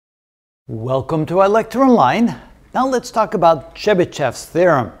Welcome to iLecture Online. Now let's talk about Chebychev's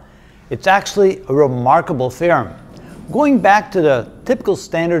theorem. It's actually a remarkable theorem. Going back to the typical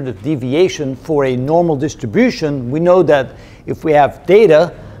standard of deviation for a normal distribution, we know that if we have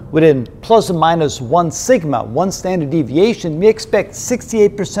data within plus or minus 1 sigma, one standard deviation, we expect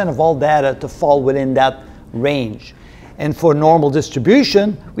 68% of all data to fall within that range. And for normal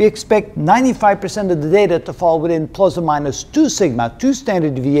distribution, we expect 95% of the data to fall within plus or minus 2 sigma, 2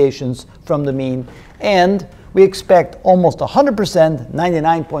 standard deviations from the mean. And we expect almost 100%,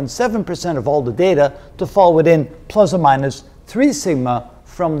 99.7% of all the data to fall within plus or minus 3 sigma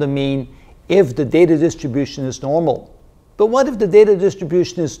from the mean if the data distribution is normal. But what if the data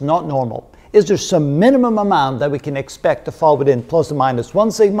distribution is not normal? Is there some minimum amount that we can expect to fall within plus or minus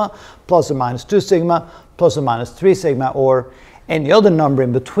 1 sigma, plus or minus 2 sigma, plus or minus 3 sigma, or any other number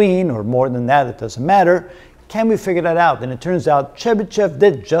in between, or more than that, it doesn't matter? Can we figure that out? And it turns out Chebychev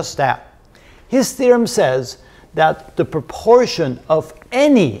did just that. His theorem says that the proportion of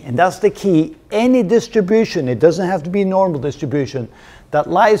any, and that's the key, any distribution, it doesn't have to be normal distribution, that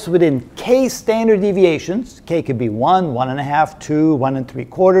lies within k standard deviations, k could be 1, 1.5, 2, 1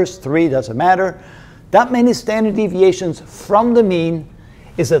 3/4, 3, doesn't matter, that many standard deviations from the mean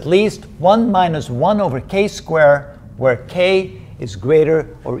is at least 1 minus 1 over k squared, where k is greater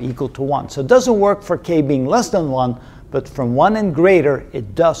or equal to 1. So it doesn't work for k being less than 1, but from 1 and greater,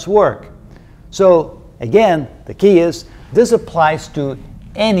 it does work. So again, the key is this applies to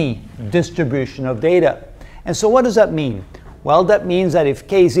any distribution of data. And so what does that mean? Well, that means that if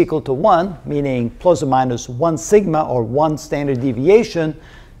k is equal to 1, meaning plus or minus 1 sigma or 1 standard deviation,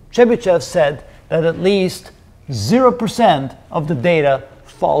 Chebychev said that at least 0% of the data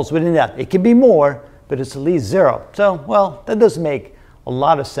falls within that. It can be more, but it's at least 0. So, well, that doesn't make a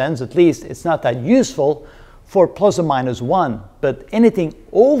lot of sense. At least it's not that useful for plus or minus 1. But anything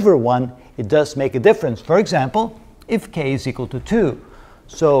over 1, it does make a difference. For example, if k is equal to 2.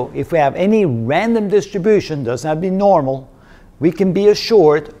 So if we have any random distribution, doesn't have to be normal, we can be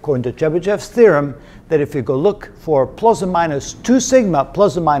assured, according to Chebychev's theorem, that if you go look for plus or minus 2 sigma,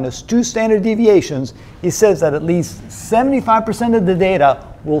 plus or minus 2 standard deviations, he says that at least 75% of the data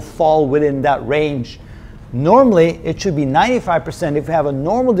will fall within that range. Normally, it should be 95% if you have a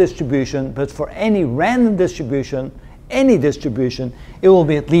normal distribution, but for any random distribution, any distribution, it will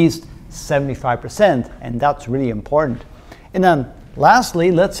be at least 75%, and that's really important. And then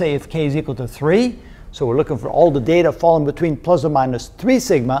lastly, let's say if k is equal to 3, so we're looking for all the data falling between plus or minus 3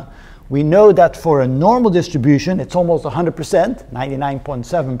 sigma. We know that for a normal distribution, it's almost 100%,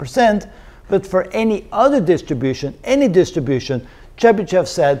 99.7%. But for any other distribution, Chebychev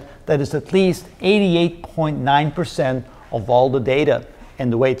said that it's at least 88.9% of all the data.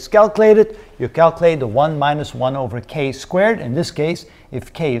 And the way it's calculated, you calculate the 1 minus 1 over k squared. In this case,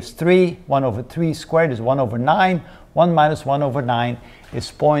 if k is 3, 1 over 3 squared is 1 over 9. 1 minus 1 over 9 is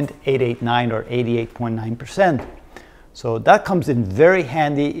 0.889 or 88.9%. So that comes in very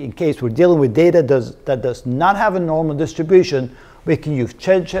handy in case we're dealing with data that does not have a normal distribution. We can use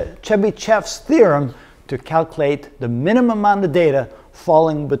Chebychev's theorem to calculate the minimum amount of data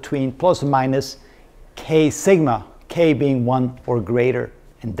falling between plus or minus k sigma, k being 1 or greater.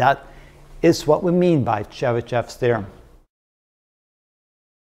 And that is what we mean by Chebychev's theorem.